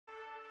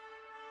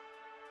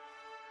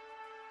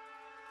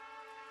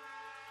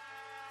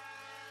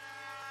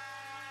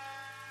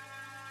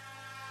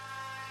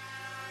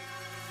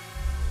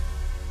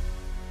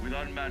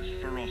With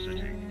unmatched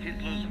ferocity,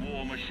 Hitler's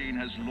war machine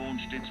has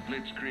launched its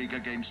blitzkrieg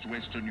against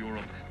Western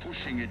Europe,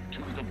 pushing it to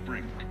the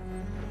brink.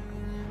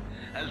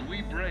 As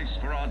we brace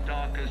for our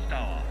darkest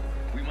hour,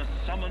 we must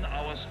summon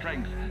our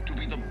strength to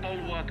be the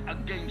bulwark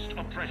against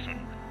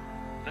oppression.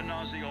 The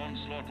Nazi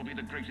onslaught will be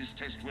the greatest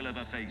test we'll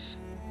ever face.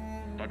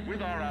 But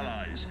with our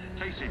allies,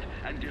 face it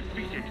and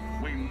defeat it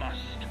we must.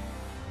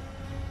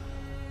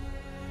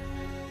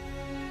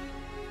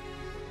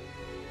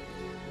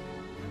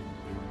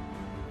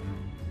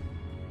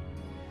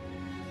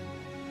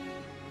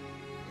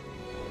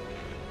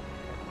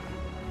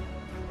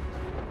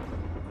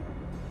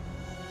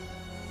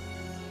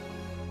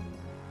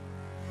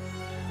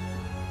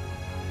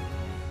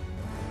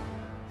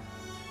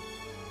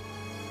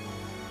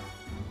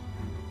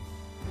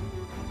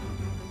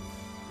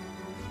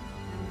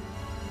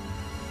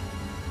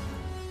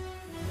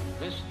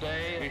 This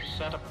day we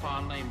set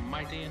upon a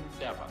mighty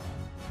endeavor,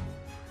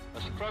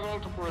 a struggle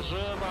to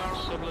preserve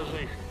our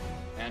civilization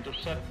and to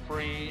set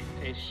free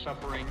a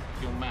suffering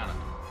humanity.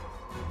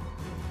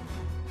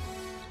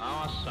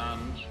 Our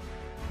sons,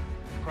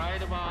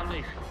 pride of our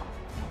nation,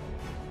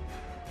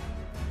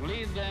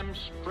 lead them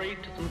straight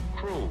and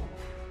true.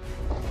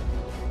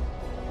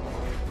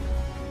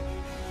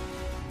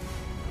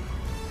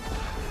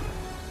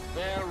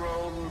 Their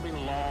road will be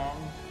long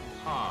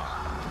and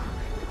hard.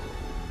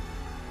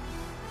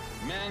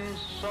 Men's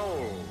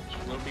souls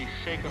will be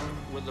shaken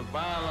with the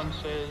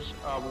violences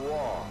of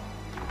war.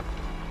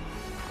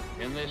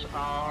 In this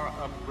hour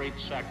of great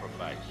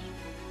sacrifice,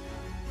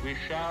 we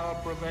shall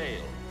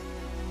prevail.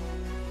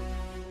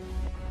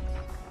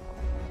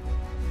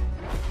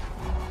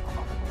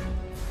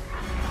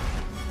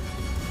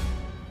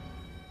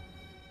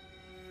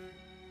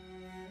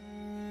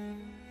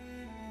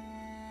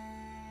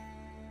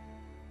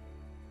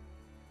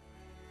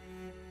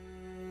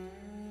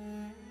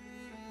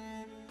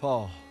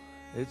 Paul,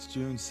 it's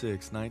June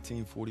 6,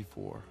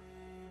 1944.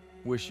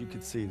 Wish you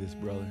could see this,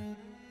 brother.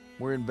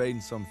 We're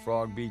invading some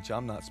frog beach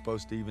I'm not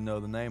supposed to even know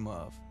the name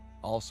of.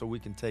 Also, we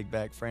can take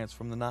back France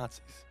from the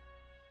Nazis.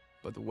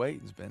 But the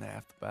waiting's been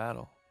half the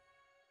battle.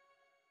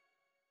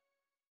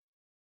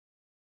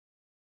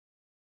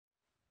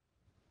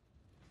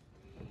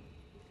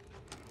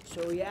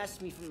 So he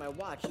asked me for my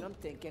watch, and I'm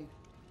thinking,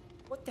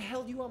 what the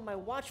hell do you want my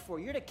watch for?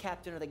 You're the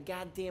captain of the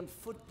goddamn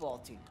football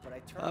team. But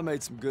I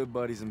made some good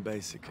buddies in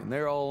basic, and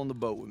they're all on the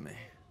boat with me.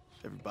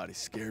 Everybody's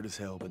scared as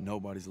hell, but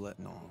nobody's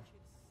letting on.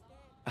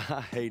 I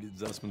hated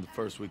Zussman the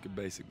first week of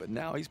basic, but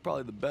now he's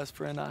probably the best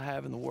friend I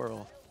have in the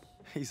world.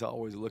 He's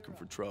always looking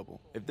for trouble.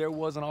 If there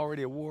wasn't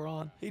already a war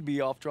on, he'd be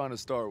off trying to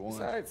start one.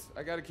 Besides,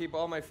 I gotta keep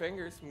all my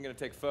fingers. I'm gonna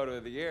take photo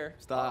of the year.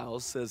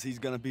 Styles says he's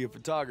gonna be a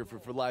photographer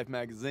for Life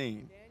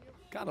magazine.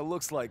 Kinda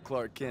looks like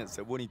Clark Kent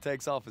said when he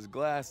takes off his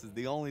glasses,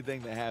 the only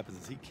thing that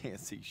happens is he can't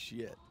see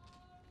shit.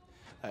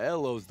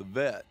 Elo's the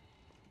vet,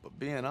 but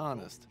being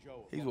honest,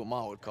 he's what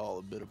Ma would call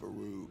a bit of a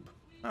rube.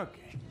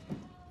 Okay,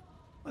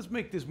 let's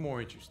make this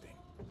more interesting.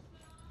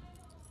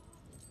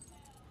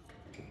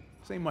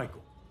 St.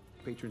 Michael,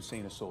 patron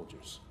saint of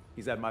soldiers.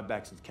 He's had my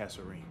back since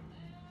Kasserine.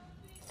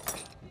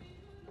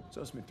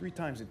 Zussman 3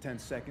 times in 10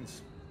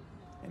 seconds,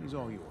 and he's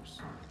all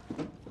yours.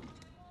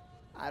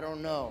 I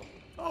don't know.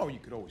 Oh, you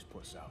could always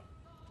puss out.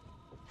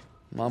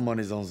 My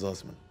money's on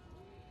Zussman.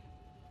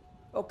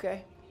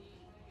 Okay,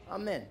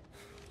 I'm in.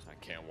 I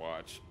can't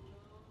watch.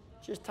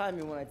 Just time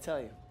me when I tell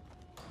you.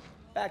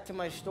 Back to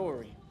my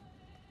story.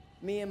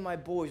 Me and my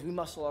boys, we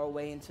muscle our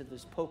way into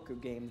this poker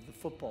game that the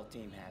football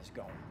team has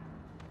going.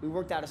 We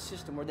worked out a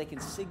system where they can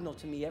signal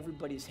to me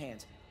everybody's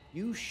hands.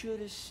 You should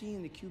have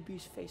seen the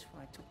QB's face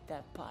when I took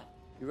that pot.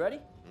 You ready?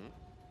 Mm-hmm.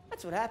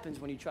 That's what happens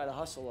when you try to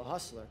hustle a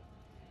hustler.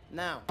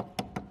 Now,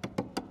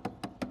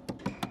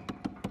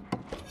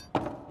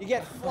 you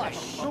get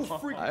flushed. No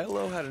freak.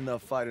 Ilo had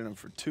enough fight in him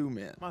for 2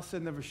 men. Ma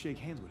said never shake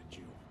hands with a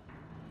Jew.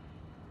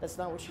 That's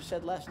not what you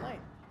said last night.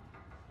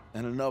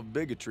 And enough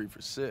bigotry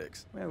for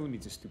 6. Well, who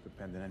needs a stupid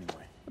pendant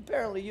anyway?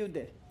 Apparently you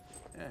did.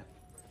 Yeah,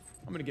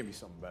 I'm gonna get me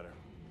something better.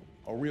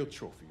 A real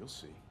trophy, you'll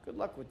see. Good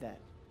luck with that.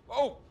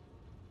 Oh!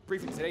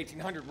 Briefing's at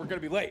 1800. We're gonna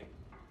be late.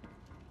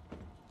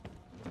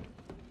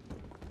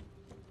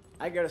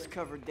 I got us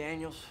covered,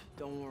 Daniels.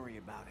 Don't worry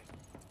about it.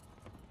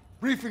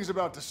 Briefing's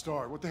about to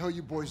start. What the hell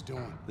you boys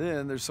doing?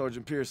 Then there's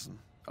Sergeant Pearson,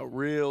 a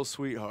real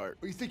sweetheart.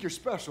 Well, you think you're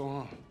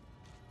special, huh?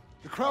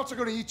 The Krauts are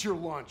gonna eat your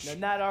lunch. No,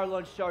 not our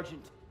lunch,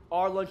 Sergeant.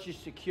 Our lunch is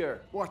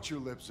secure. Watch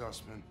your lips,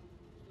 Zussman.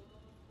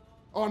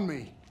 On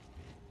me.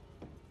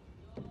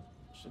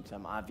 Since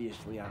I'm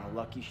obviously on a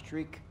lucky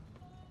streak,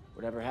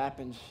 whatever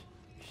happens,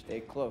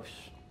 stay close.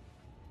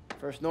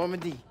 First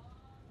Normandy,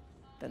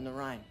 then the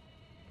Rhine.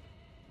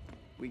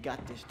 We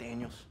got this,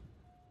 Daniels.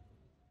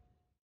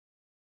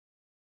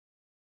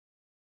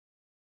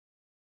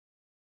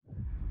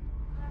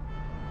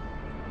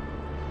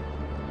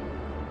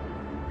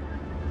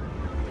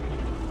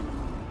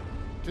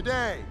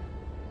 Today,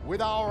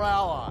 with our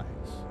allies,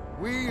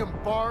 we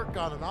embark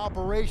on an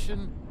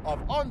operation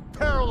of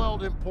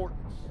unparalleled importance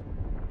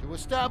to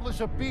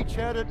establish a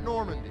beachhead at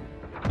Normandy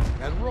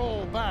and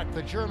roll back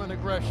the German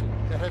aggression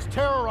that has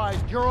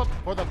terrorized Europe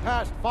for the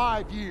past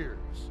 5 years.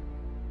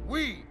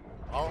 We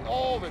are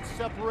all that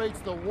separates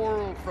the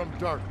world from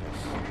darkness.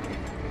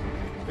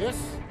 This,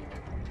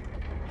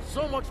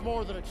 so much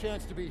more than a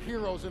chance to be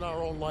heroes in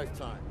our own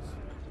lifetimes.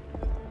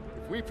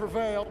 If we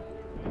prevail,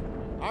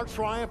 our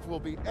triumph will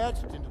be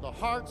etched into the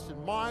hearts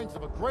and minds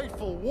of a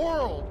grateful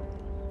world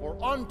for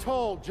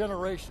untold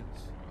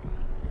generations.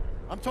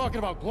 I'm talking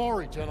about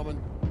glory,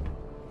 gentlemen.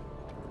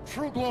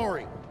 True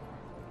glory.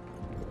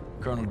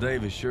 Colonel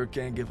Davis sure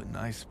can give a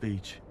nice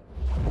speech.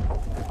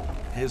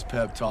 His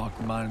pep talk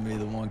reminded me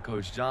of the one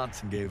Coach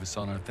Johnson gave us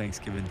on our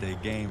Thanksgiving Day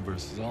game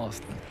versus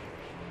Austin.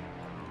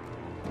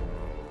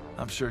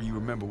 I'm sure you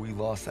remember we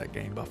lost that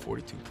game by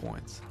 42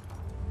 points.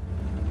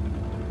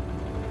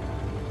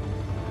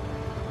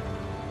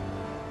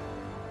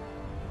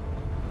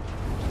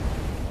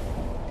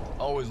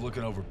 Always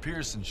looking over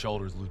Pearson's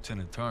shoulders,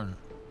 Lieutenant Turner.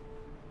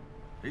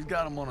 He's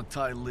got him on a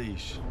tight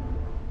leash.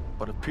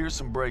 But if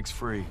Pearson breaks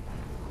free,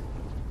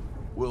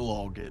 we'll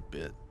all get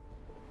bit.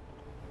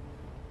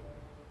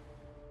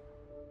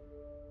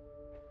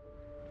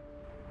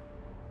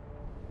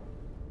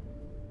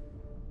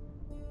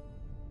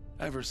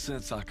 Ever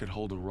since I could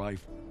hold a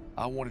rifle,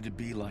 I wanted to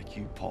be like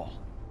you, Paul.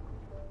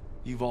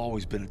 You've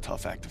always been a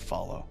tough act to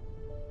follow.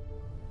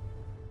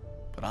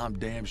 But I'm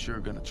damn sure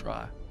gonna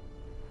try.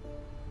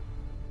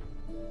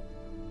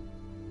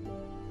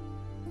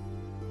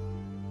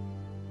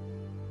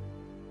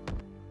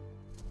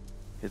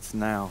 It's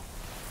now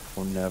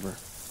or never.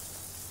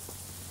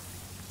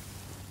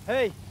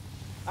 Hey,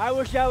 I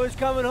wish I was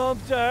coming home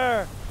to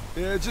her.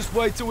 Yeah, just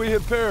wait till we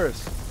hit Paris.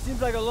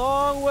 Seems like a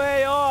long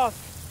way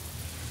off.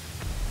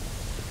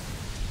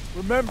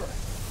 Remember,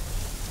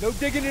 no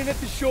digging in at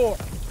the shore.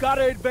 You've got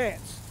to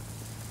advance.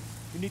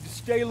 You need to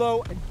stay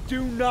low and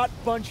do not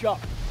bunch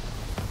up.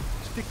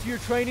 Stick to your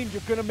training,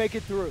 you're gonna make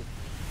it through.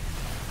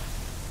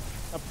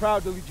 I'm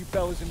proud to lead you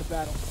fellas into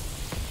battle.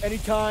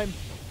 Anytime,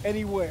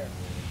 anywhere.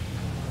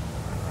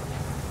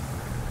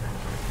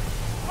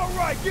 All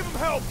right, give him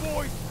hell,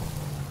 boys!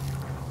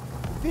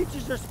 The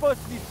beaches are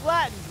supposed to be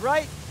flattened,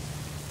 right?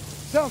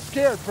 Sound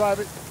scared,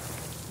 Private.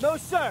 No,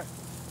 sir.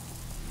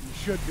 You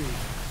should be.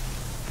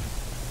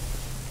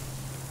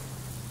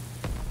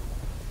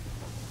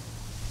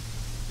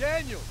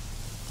 Daniel,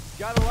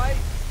 got a light?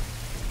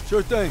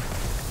 Sure thing.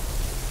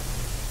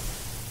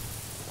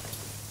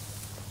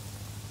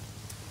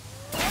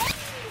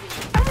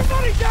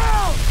 Everybody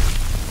down!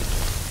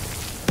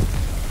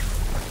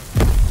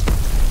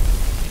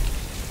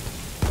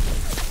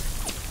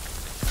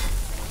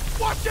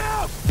 Watch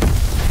out!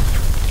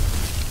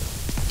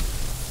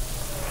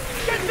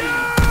 Get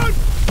down!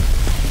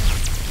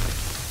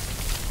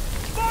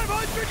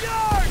 500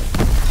 yards!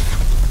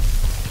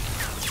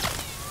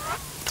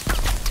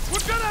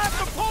 We're gonna have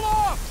to pull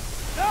off!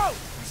 No!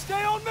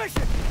 Stay on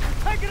mission!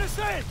 You're taking us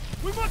in!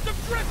 We want them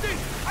drifting!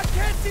 I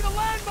can't see the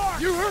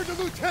landmark! You heard the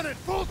lieutenant,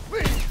 full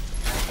speed!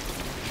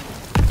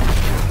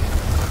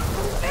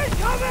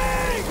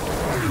 Incoming!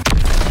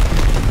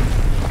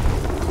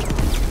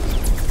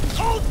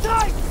 Hold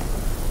tight!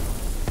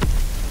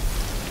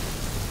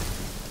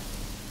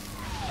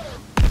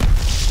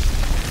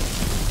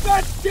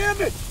 God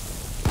damn it!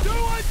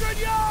 200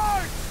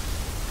 yards!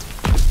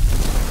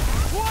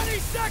 20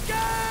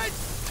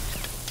 seconds!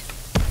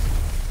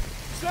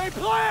 Same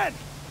plan!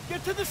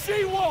 Get to the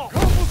seawall!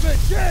 Couples it,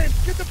 James!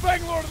 Get the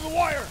Bangalore to the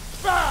wire!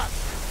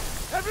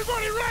 Fast!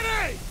 Everybody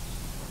ready?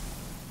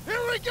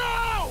 Here we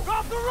go!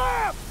 Drop the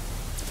ramp!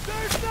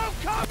 There's no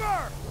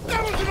cover!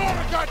 That was an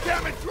order,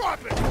 goddammit!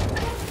 Drop it!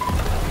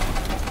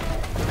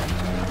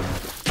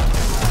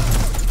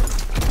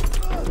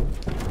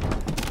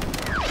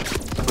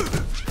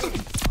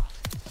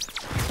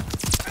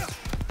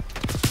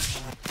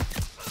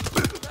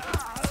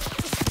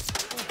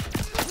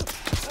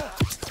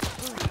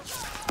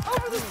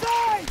 Over the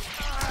side!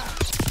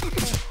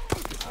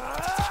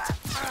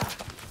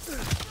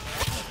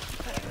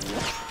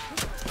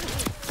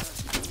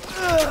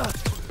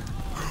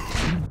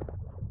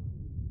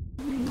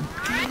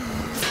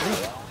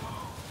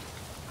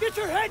 Get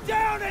your head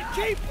down and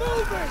keep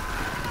moving!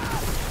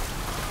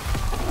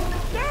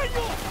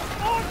 Daniel!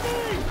 On me!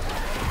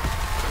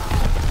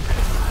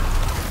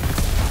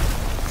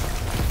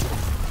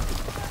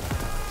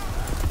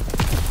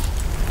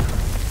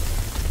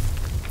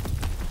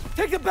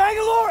 Take the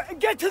Bangalore and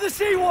get to the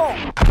seawall! We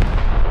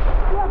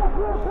have a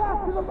clear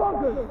path to the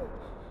bunker!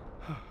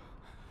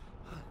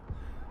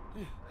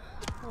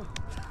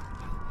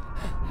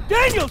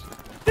 Daniels!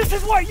 This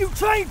is what you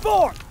trained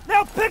for!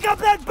 Now pick up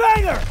that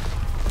banger!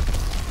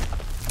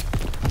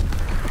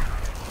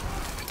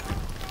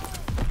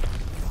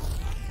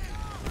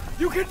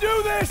 You can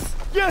do this!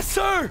 Yes,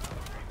 sir!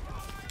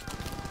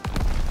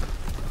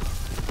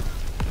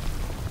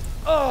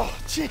 Oh,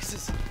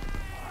 Jesus!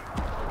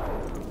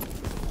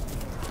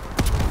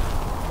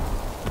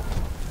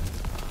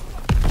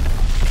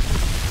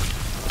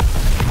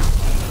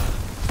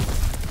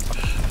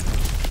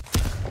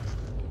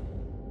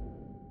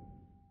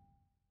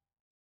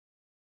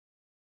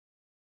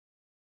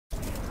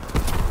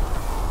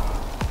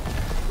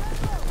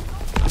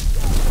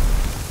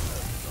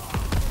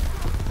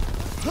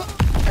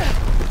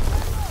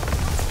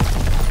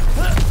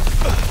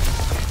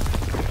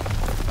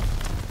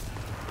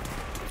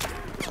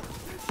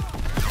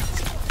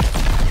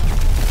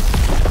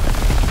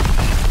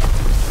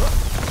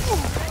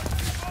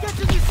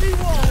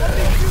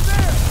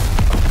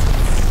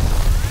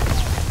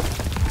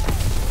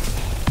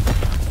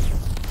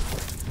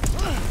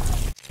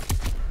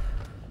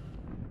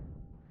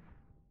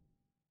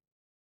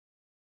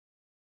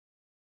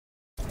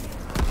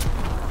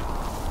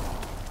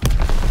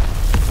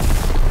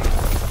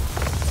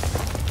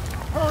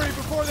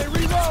 before they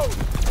reload!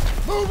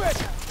 Move it!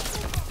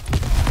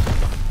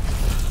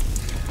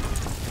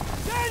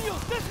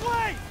 Daniels, this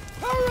way!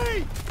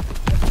 Hurry!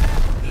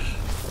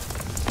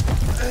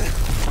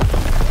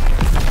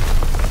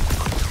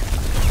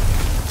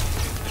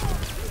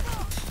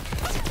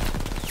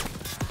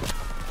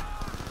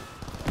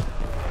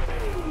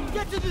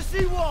 Get to the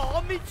seawall!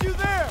 I'll meet you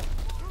there!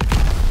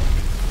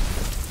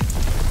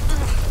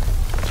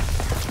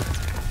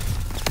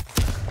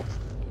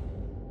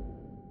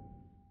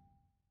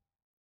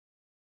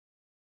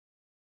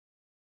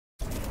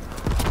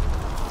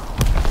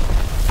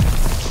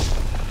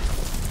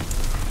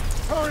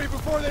 Hurry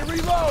before they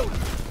reload!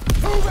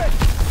 Move it!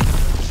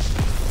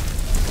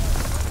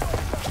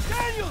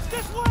 Daniels,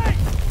 this way!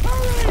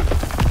 Hurry!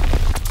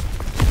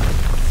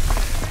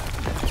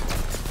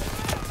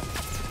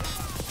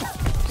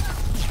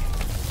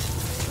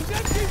 The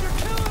MGs are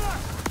killing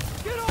us!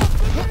 Get off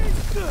the beach!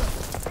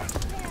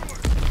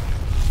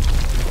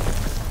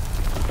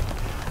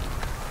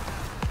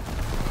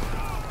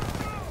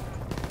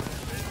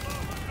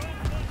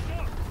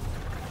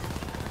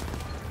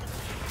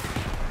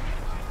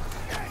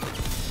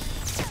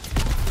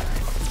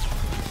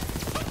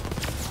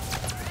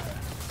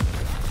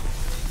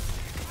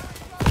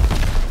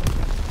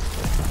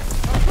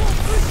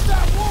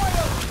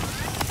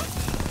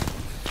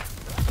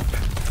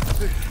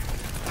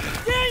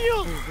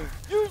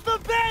 Use the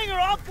banger!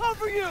 I'll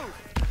cover you!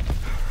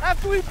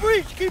 After we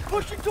breach, keep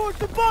pushing towards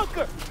the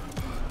bunker!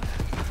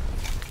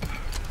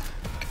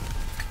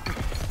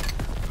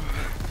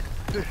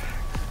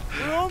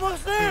 We're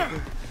almost there!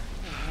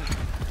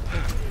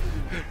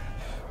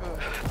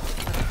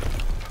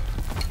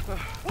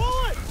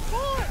 Pull it!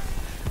 Pull it!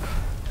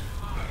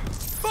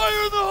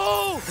 Fire in the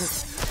hole!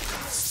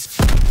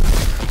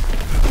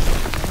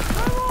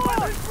 Come on!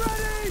 Weapons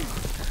ready!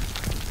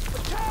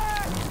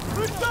 Attack!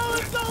 Let's go!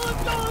 Let's go!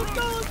 Let's go! Let's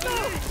go! Let's go!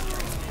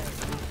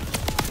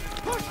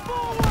 Push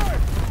forward!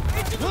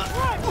 Into the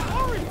front!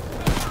 Hurry!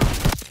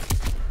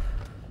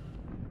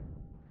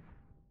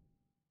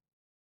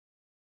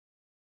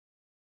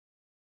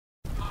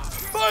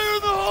 Fire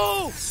in the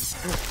hole!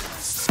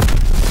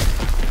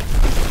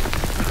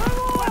 Come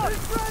on!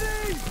 Weapons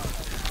ready!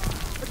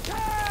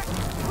 Attack!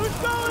 Let's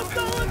go! Let's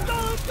go! Let's go!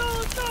 Let's go!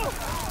 Let's go!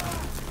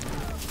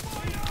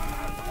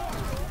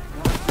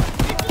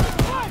 Into the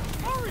front!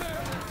 Hurry!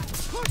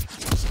 Push!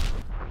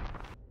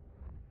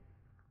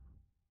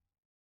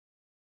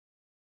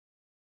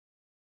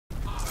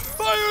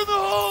 Fire in the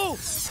hole!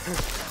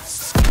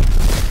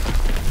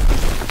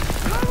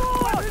 Come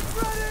on! Weapons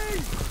ready!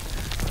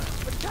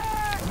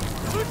 Attack!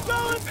 Let's go!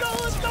 Let's go!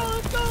 Let's go!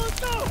 Let's go! Let's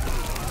go!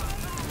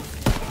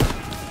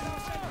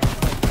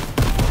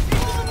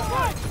 Into the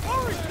front!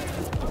 Hurry!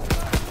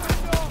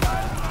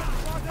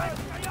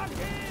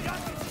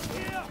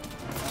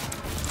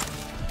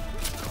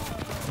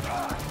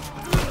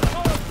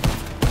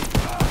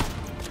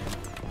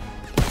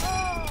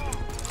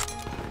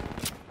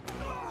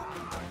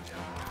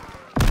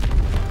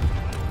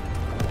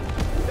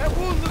 That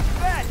wound looks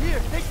bad.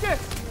 Here, take this.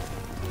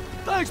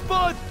 Thanks,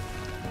 bud.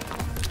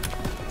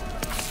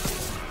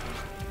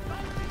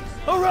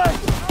 All right,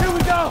 here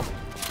we go.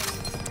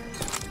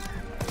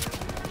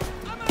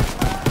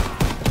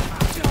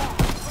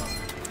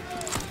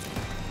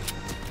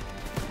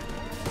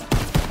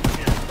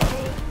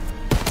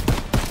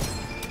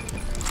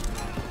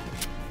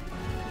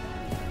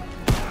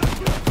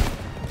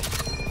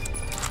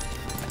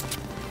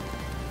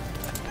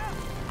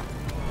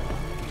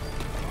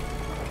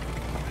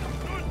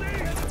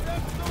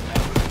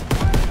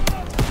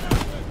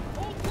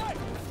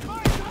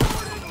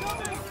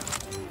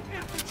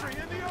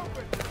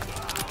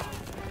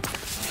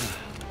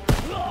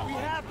 We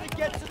have to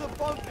get to the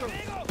bunker.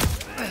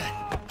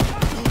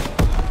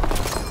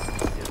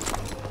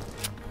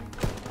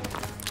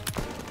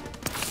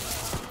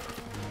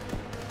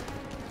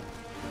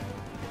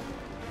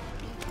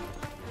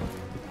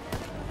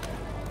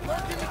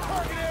 Marking the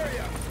target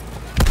area.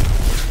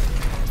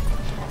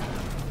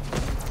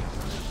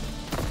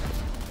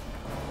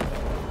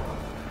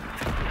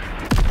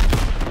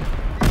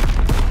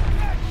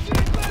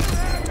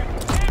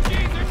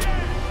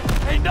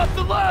 Ain't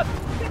nothing left.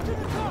 Get to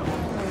the top.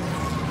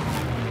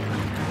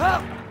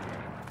 Help!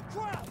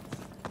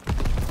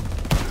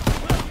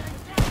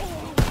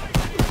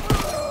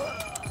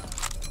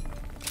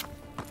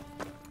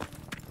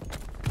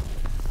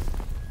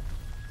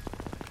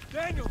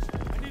 Daniels, I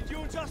need you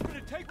and Justin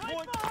to take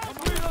point and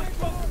lead us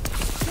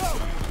both. Go!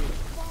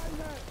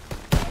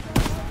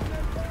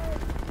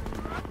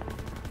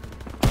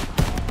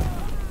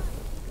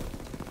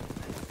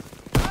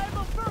 I have a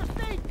first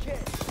aid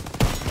kit.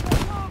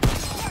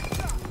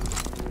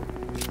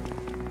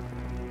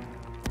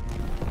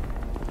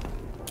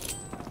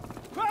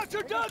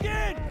 Croucher dug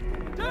in!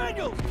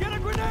 Daniels, get a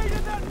grenade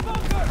in that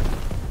bunker!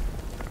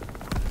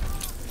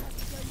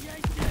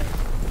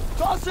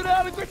 Toss it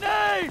out, a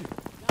grenade!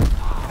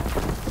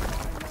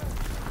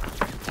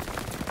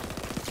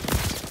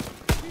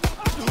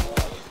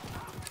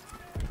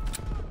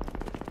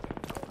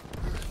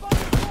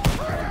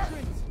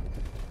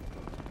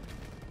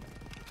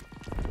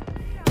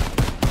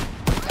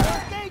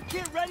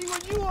 ready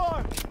when you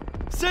are!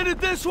 Send it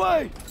this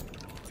way!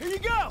 Here you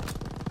go!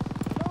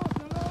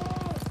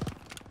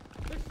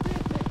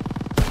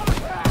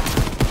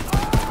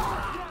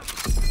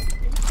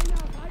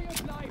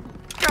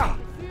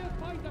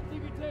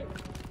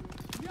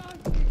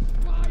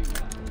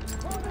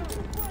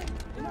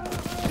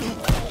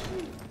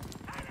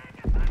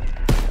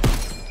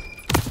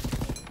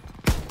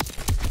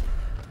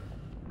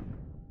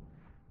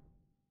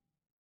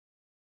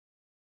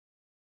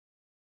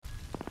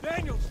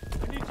 Daniels,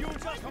 I need you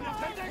and Justin to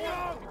take point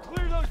and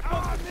clear those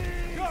bunkers.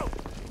 Go!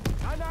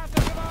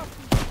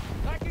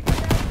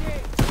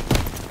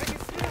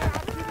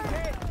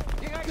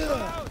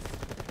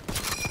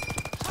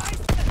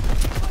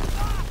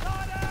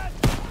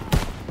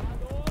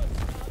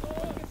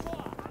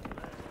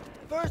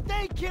 First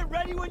aid kit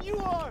ready when you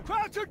are!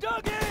 Crouch or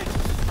dug in!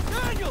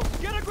 Daniels,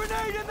 get a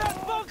grenade in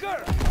that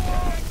bunker!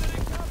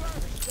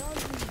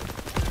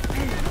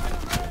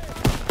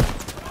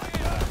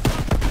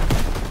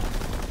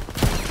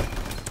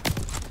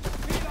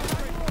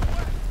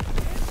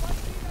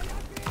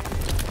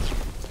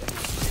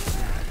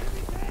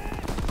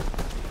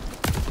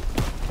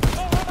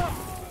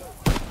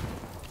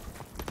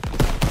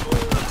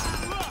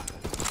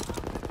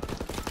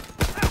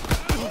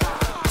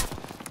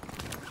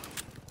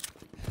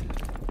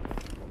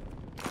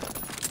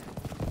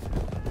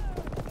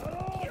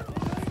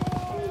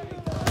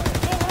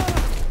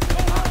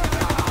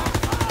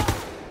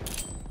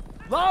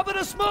 Lob it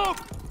a smoke!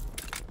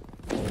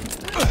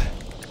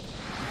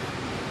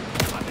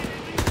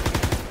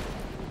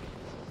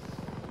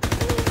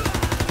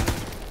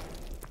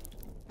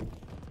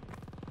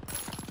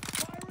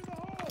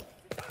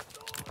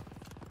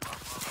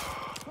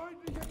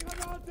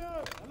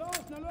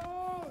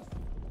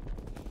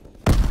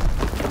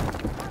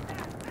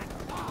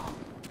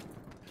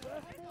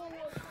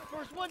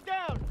 First one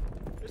down!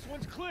 This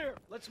one's clear.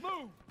 Let's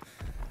move!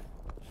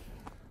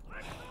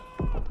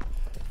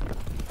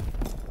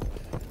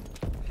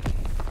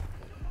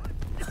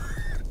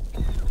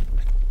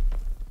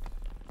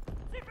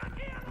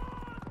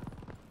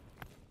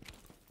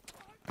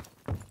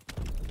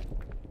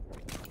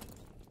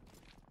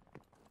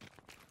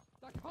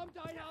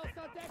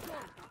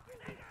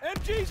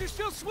 MGs are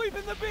still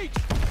sweeping the beach!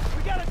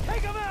 We gotta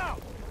take them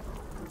out!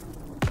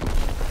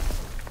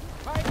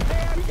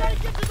 We gotta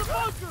get to the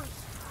bunkers!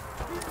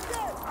 He's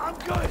dead! I'm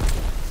good!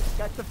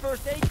 Got the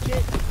first aid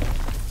kit.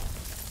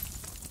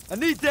 I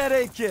need that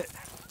aid kit!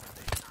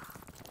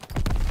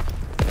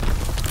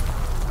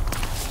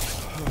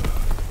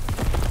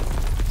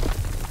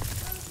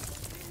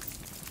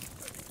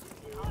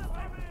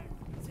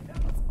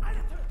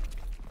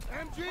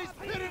 MG's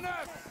hitting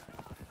us!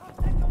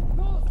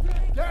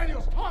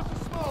 Daniels, toss the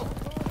smoke!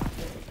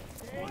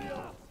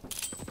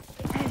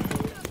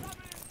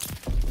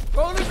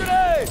 Throw the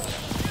grenade!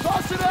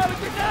 Toss it out a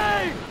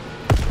grenade!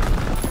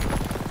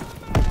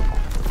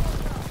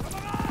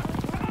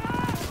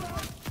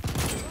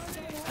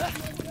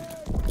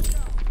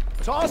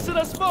 Toss it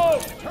a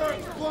smoke!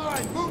 Turret's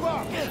blind, move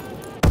up!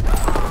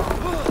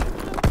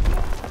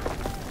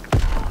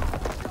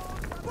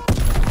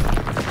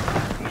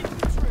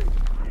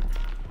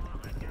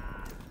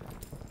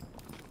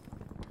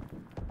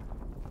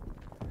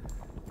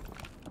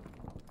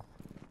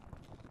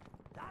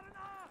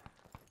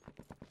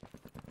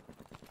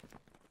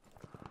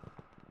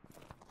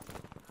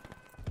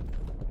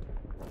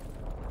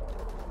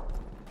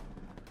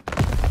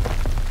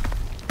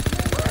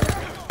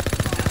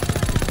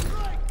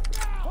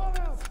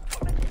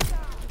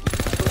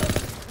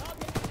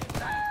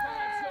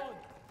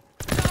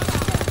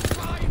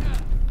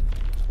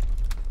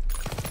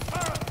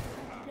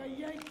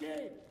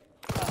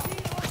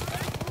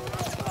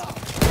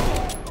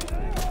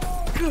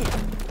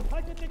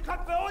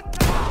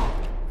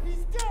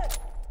 He's dead!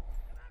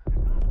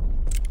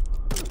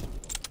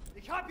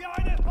 Ich hab hier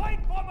eine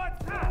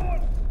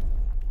Feindformation!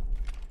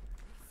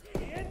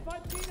 Die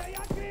Infanterie der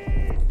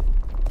Yankees!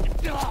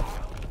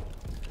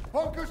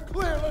 Bunker's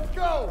clear, let's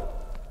go!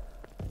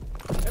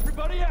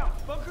 Everybody out!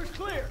 Bunker's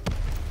clear!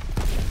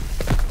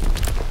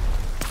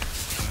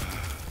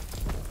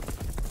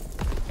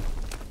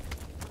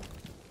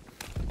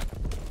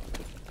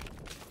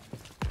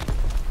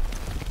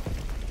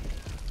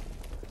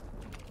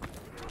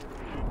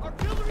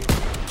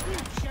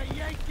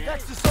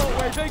 Next assault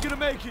wave ain't gonna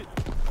make it!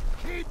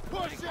 Keep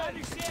pushing!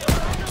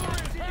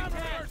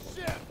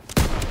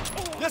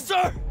 Yes,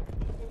 sir!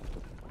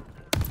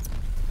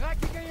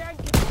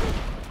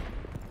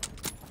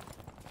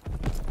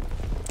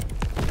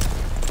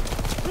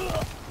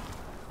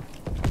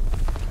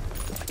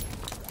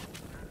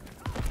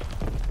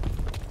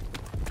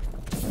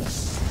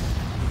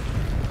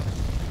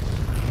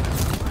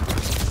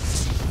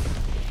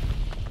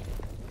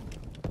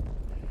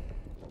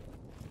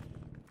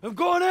 I'm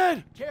going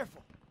in!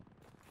 Careful!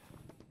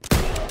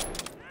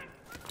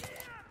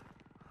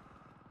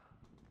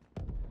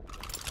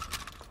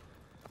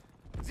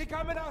 Sie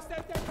kommen aus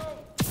der Deckung!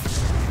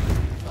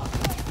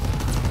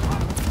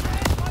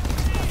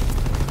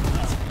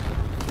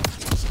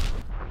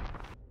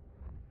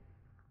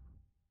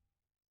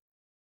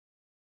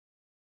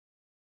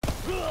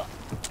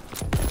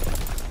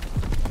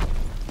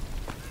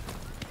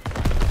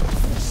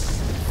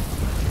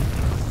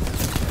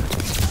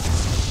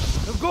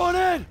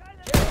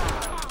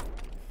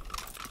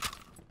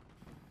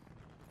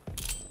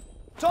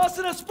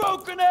 Tossing a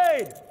smoke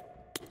grenade!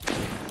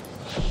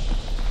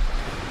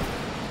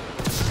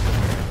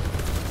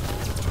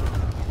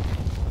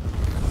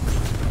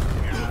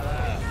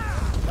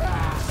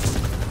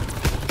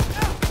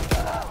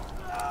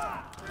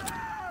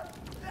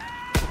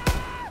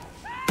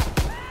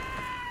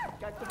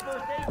 Got the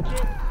first aid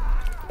kit.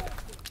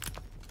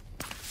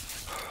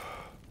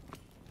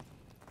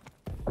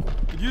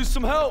 Could use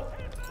some help.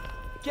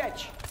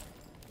 Catch.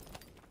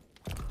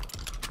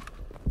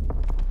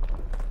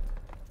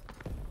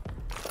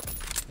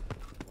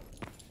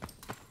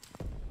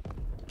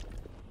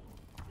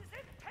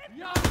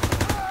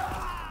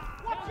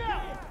 Watch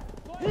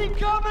out!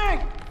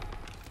 Incoming!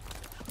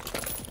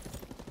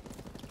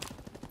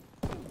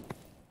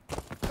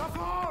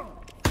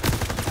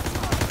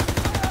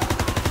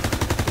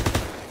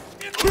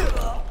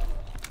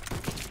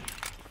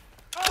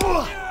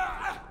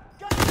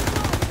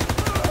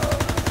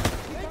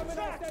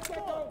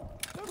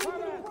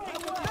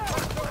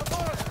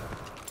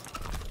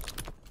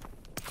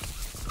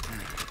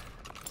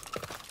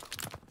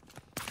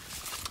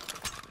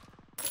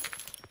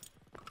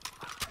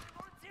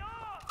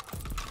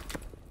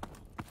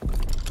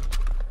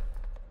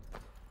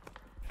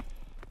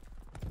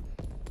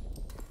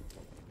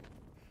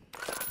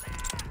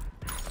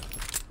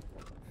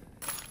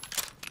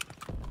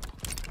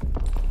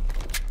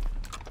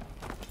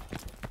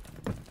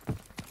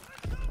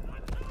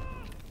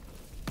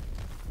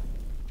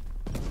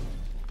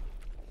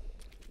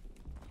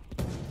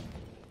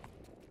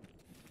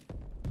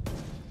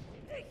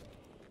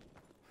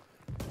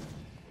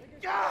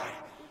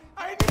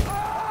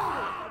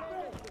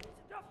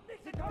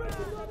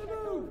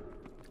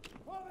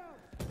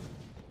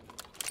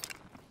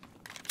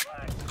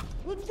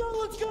 Let's go,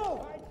 let's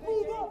go!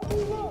 Move up,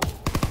 move up!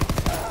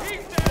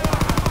 He's down!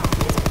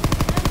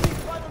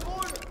 Enemies by the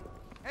border!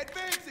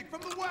 Advancing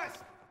from the west!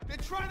 They're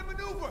trying to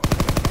maneuver!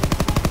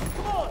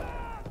 Come on!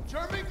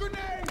 German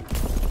grenade!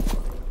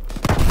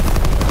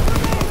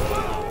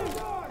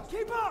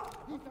 Keep up!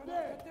 He's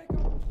dead.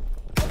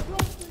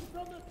 Approaching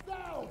from the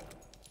south.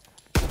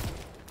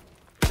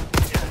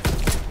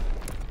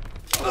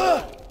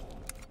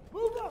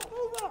 Move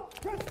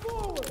up! Press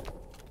forward!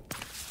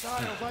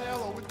 Daniels,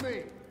 Aiello, with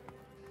me.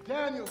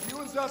 Daniels, you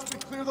and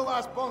Zussman clear the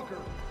last bunker.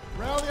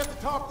 Rally at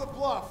the top of the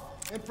bluff.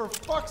 And for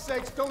fuck's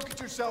sakes, don't get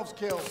yourselves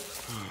killed.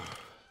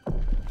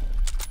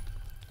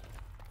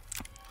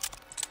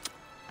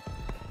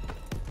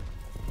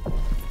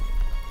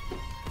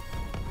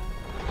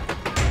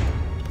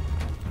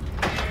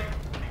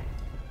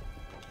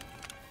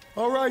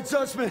 All right,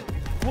 Zussman.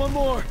 One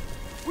more.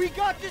 We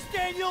got this,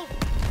 Daniel!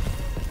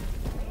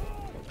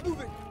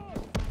 Move it!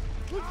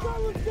 Let's go,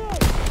 let's go!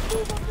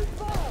 Move up this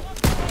side!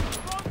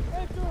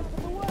 Enter us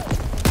from the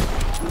west!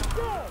 He's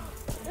dead!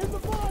 In the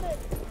bonnet!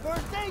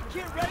 First aid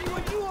kit ready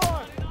when you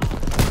are!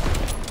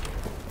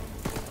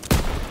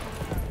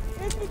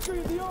 Infantry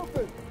in the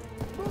open!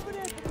 Moving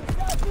in from the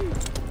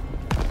southeast!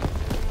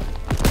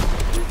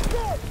 He's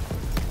dead!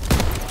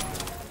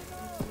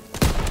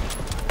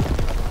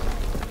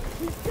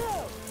 He's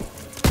dead!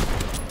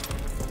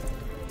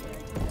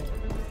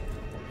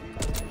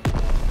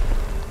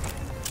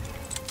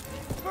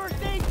 First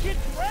aid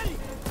kit's ready!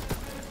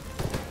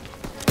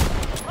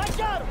 I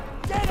got him!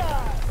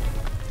 Dead-eye!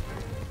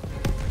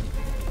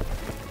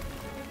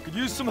 Could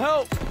use some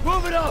help.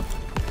 Move it up.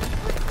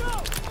 Let's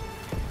go!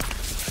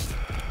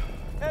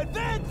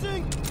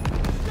 Advancing!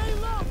 Stay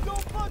low,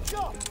 don't bunch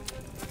up!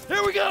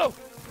 Here we go.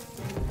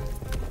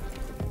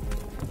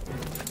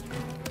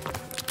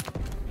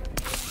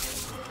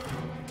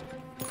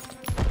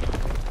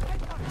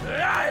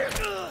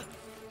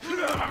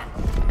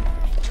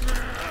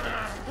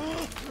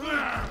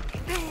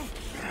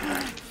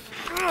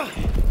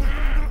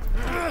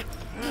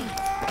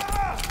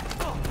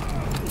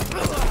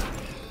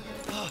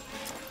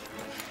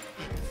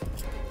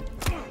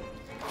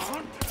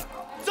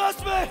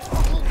 Suspect!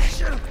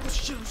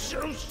 Shoot!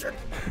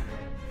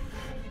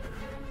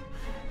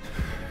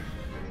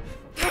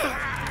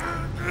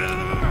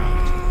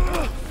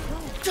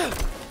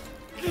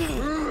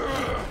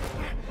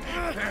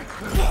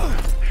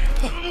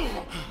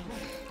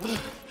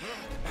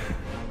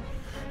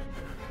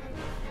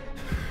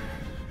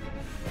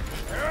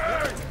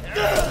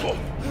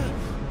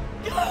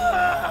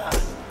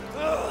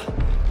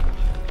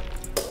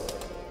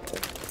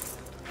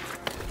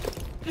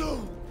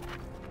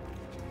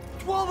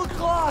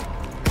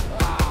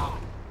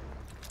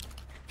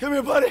 Come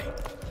here, buddy.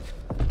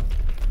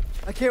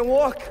 I can't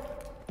walk.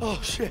 Oh,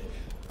 shit.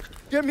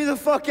 Get me the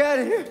fuck out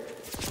of here.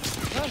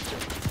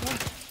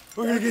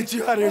 We're gonna get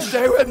you out of here.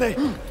 Stay with me.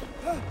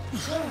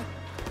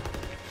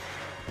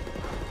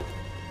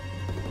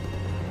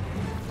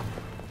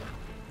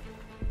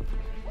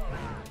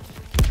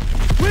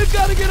 We've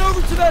got to get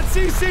over to that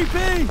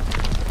CCP.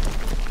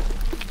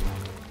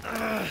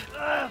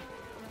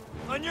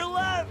 On your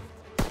left.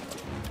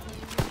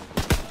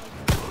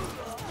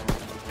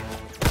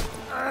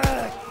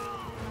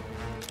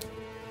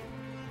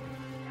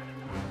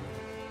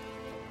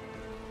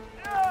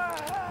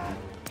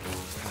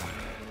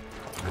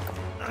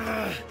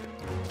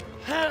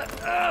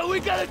 we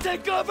gotta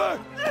take cover!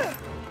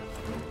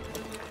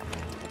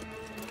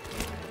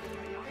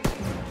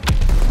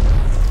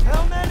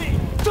 How many?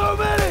 Too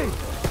many!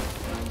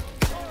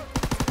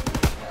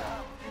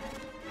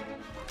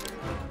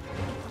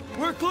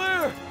 We're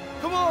clear!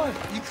 Come on!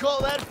 You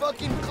call that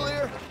fucking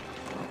clear?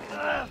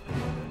 I'm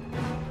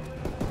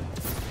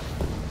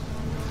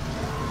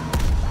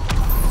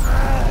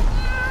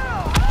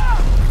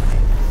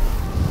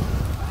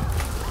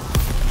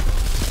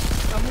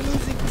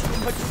losing too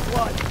much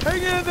blood.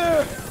 Hang in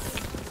there!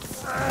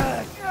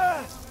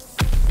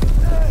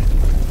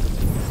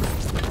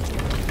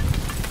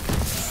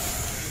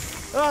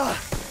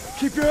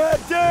 Keep your head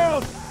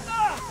down!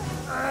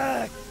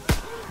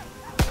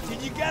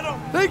 Did you get him?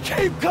 They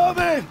keep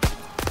coming!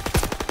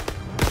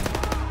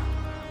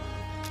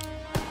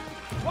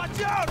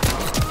 Watch out!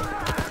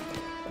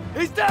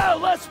 He's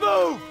down! Let's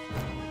move!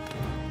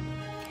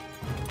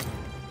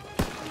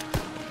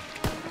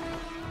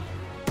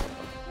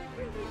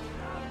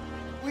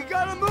 We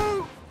gotta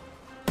move!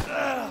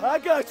 I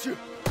got you!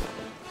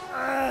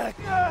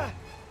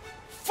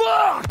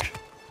 Fuck!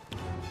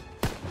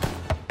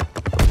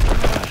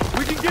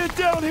 We can get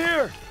down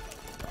here!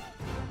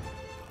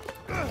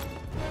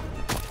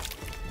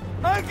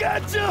 I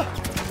got you!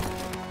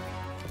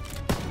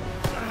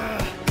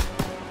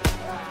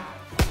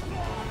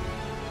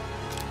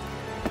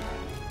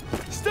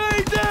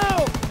 Stay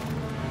down!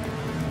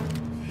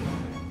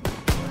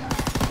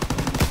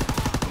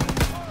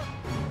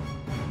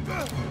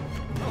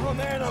 Oh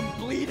man, I'm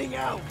bleeding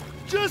out.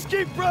 Just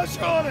keep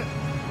pressure on it!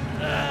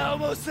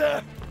 Almost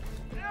there!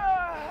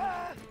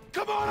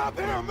 Come on up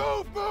here!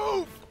 Move!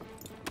 Move!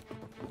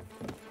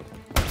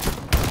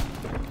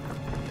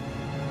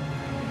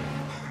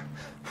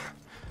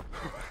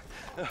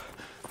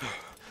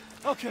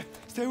 Okay,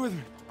 stay with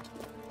me.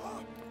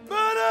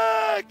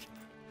 Medic!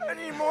 I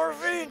need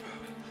morphine.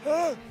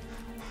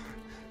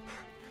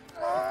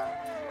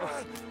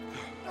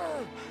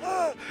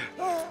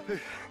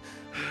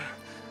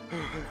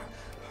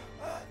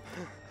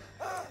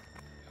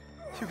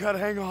 You gotta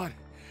hang on.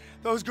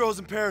 Those girls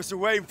in Paris are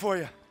waiting for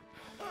you.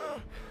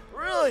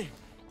 Really?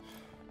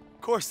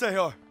 Of course they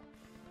are.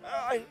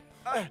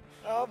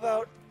 How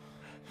about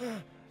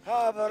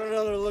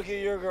another look at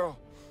your girl?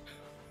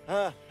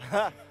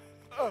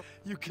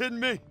 You kidding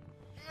me?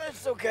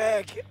 It's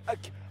okay. I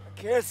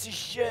can't see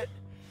shit.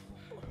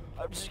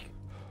 I'm just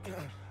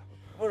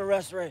put a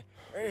rest right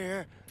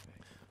here.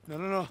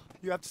 No.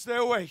 You have to stay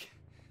awake.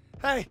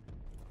 Hey!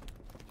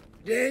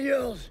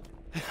 Daniels,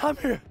 I'm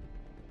here.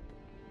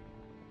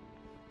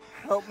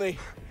 help me.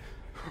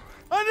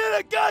 I need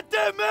a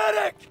goddamn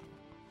medic!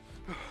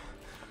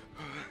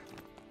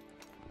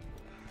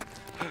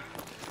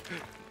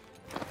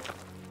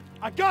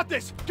 I got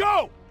this.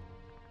 Go!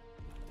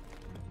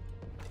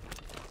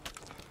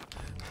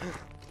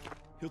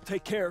 He'll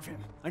take care of him.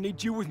 I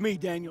need you with me,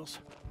 Daniels.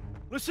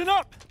 Listen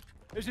up!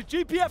 There's a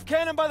GPF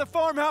cannon by the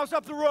farmhouse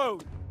up the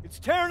road. It's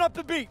tearing up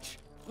the beach.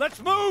 Let's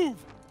move!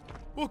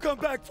 We'll come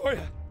back for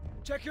you.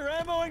 Check your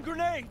ammo and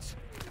grenades.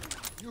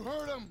 You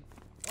heard him.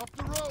 Up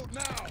the road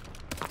now.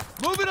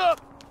 Move it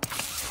up!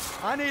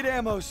 I need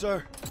ammo,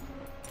 sir.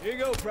 Here you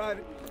go,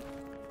 Private.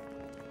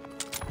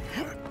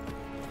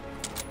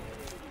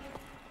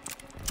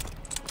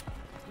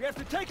 We have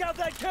to take out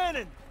that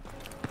cannon!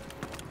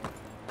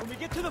 When we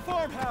get to the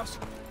farmhouse,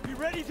 be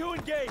ready to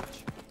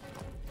engage.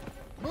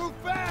 Move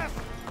fast!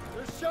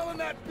 They're shelling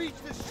that beach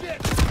to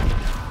shit!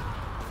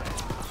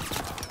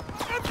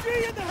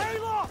 MG in the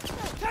hayloft!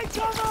 Take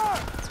cover!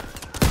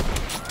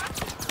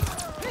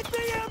 Hit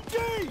the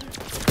MG!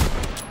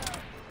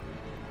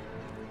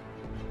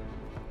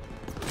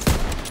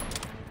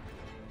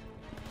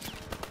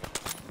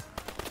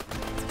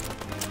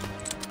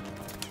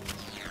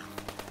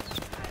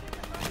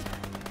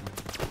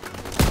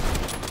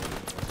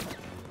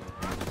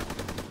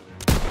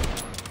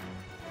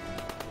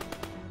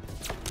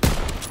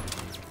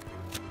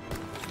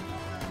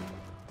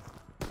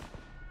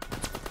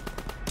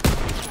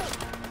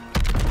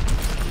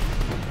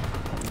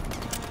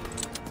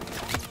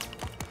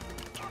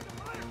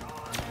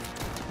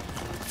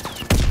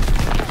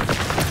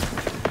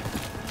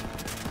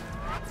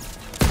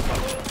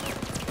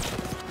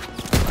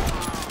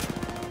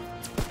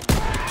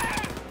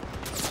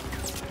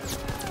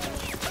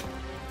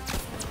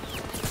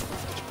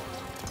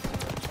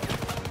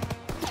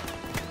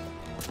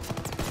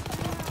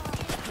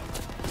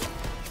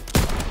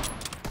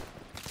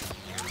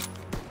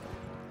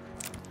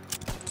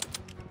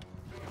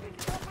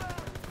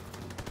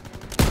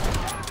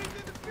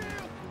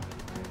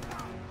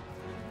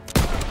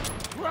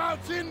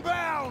 Routes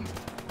inbound!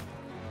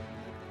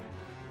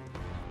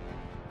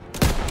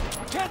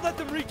 Can't let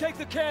them retake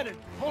the cannon!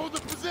 Hold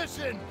the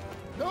position!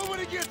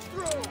 Nobody gets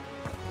through!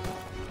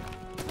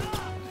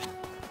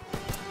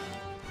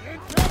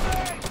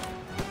 Incoming!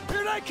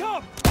 Here they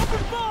come!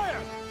 Open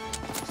fire!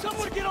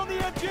 Someone get on the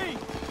MG!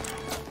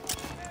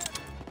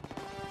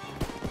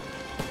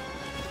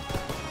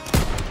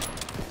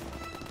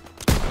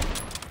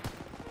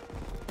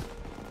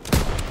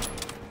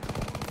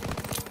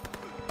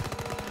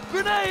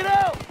 Grenade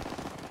out!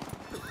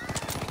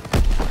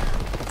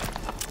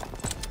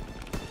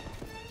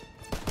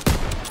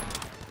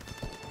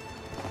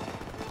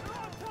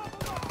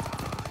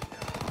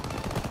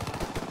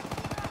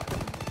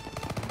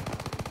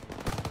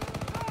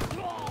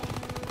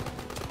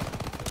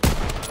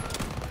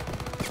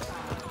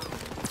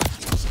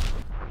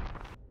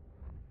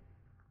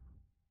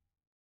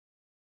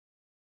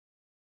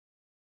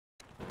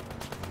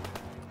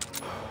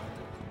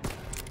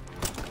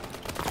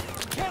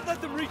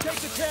 retake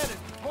the cannon.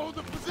 Hold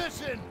the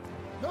position!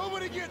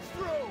 Nobody gets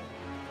through!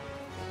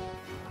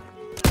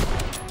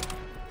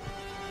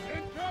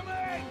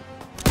 Incoming!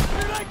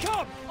 Here they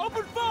come!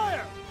 Open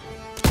fire!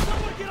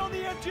 Someone get on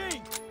the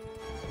MG!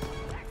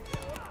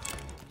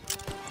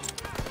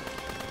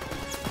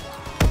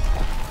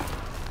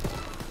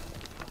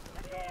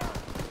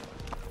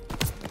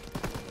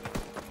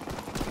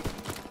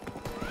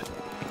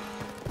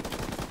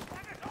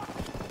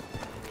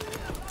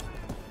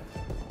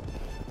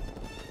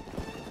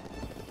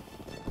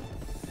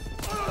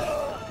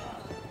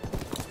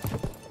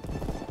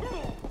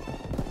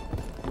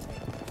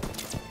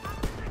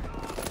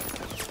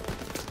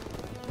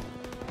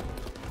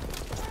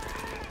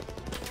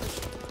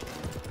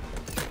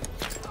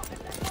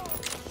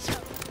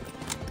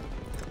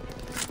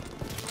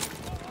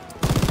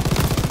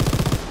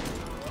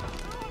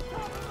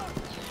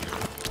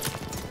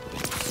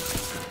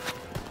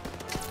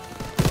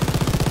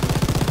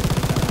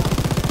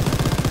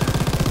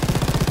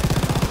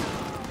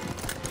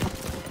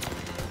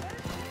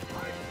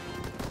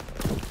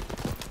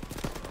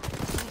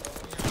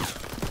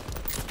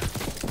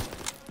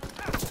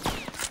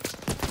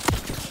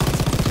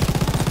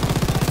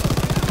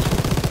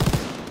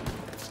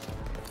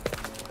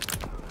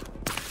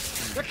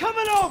 They're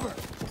coming over!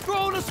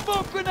 Throwing a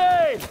smoke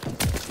grenade!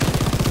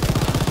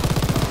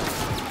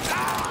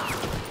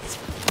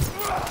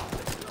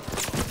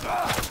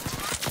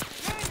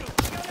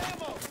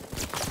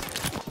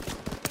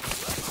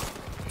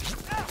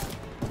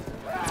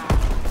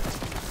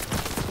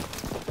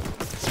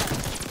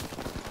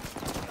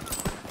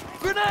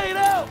 Grenade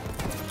out!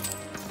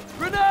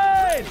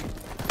 Grenade!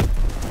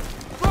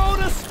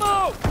 Throwing a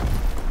smoke!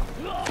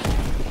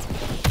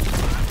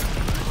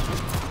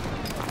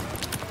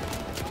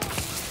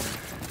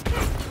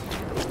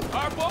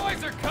 Our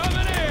boys are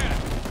coming in!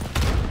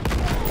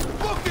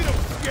 Look at them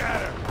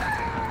scatter!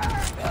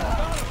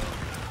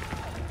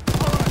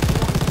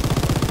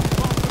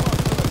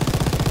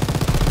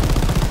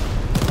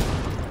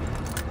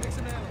 Take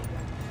some ammo.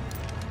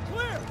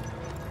 Clear!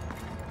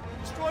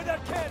 Destroy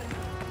that cannon!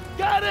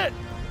 Got it!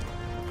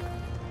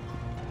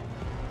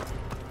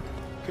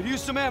 Could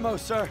use some ammo,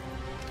 sir.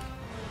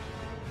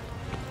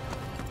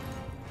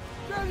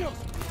 Daniels!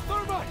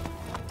 Thermite!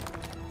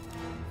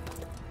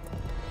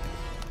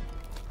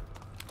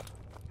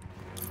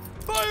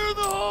 Fire in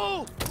the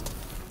hole!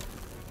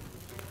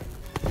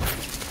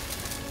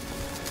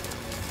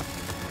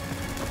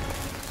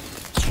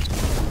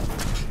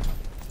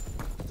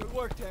 Good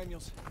work,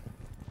 Daniels.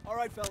 All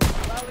right, fellas,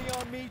 rally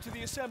on me to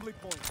the assembly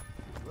point.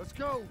 Let's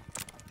go!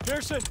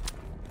 Pearson,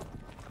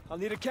 I'll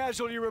need a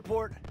casualty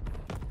report.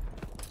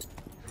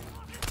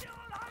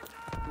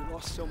 We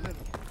lost so many.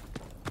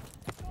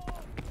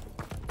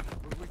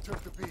 But we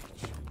took the beach.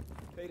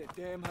 Paid a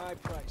damn high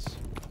price.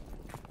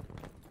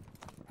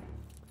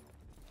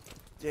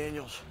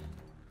 Daniels.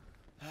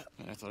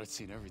 Man, I thought I'd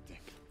seen everything.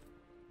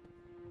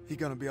 He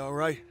gonna be all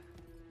right?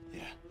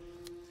 Yeah.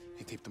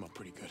 He taped him up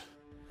pretty good.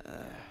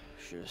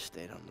 Should have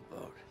stayed on the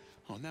boat.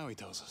 Oh, now he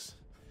tells us.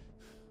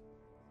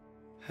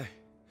 Hey,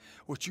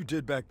 what you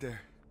did back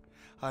there,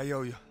 I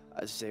owe you.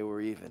 I'd say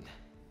we're even.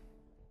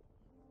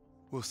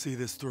 We'll see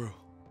this through.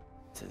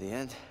 To the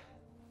end?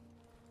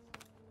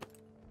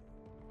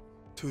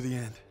 To the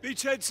end.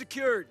 Beachhead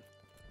secured.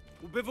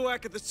 We'll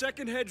bivouac at the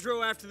second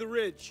hedgerow after the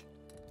ridge.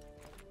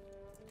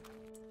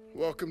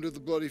 Welcome to the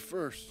bloody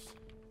first.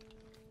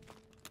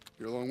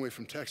 You're a long way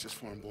from Texas,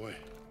 farm boy.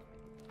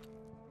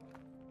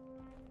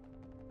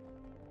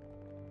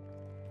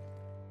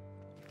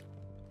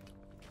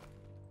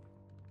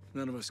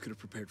 None of us could have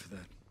prepared for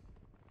that.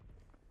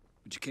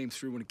 But you came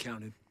through when it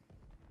counted.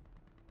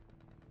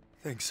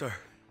 Thanks, sir.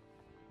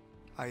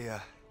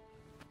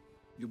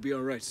 You'll be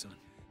all right, son.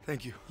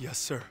 Thank you. Yes,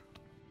 sir.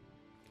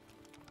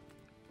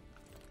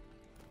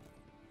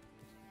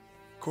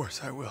 Of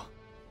course I will.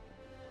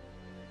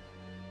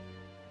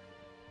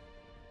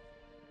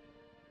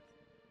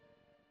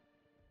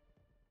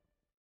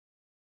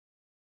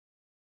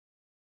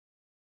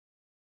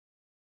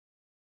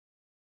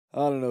 I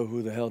don't know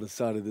who the hell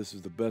decided this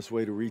was the best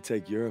way to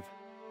retake Europe,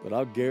 but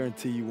I'll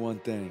guarantee you one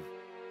thing.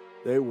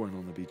 They weren't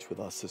on the beach with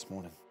us this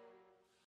morning.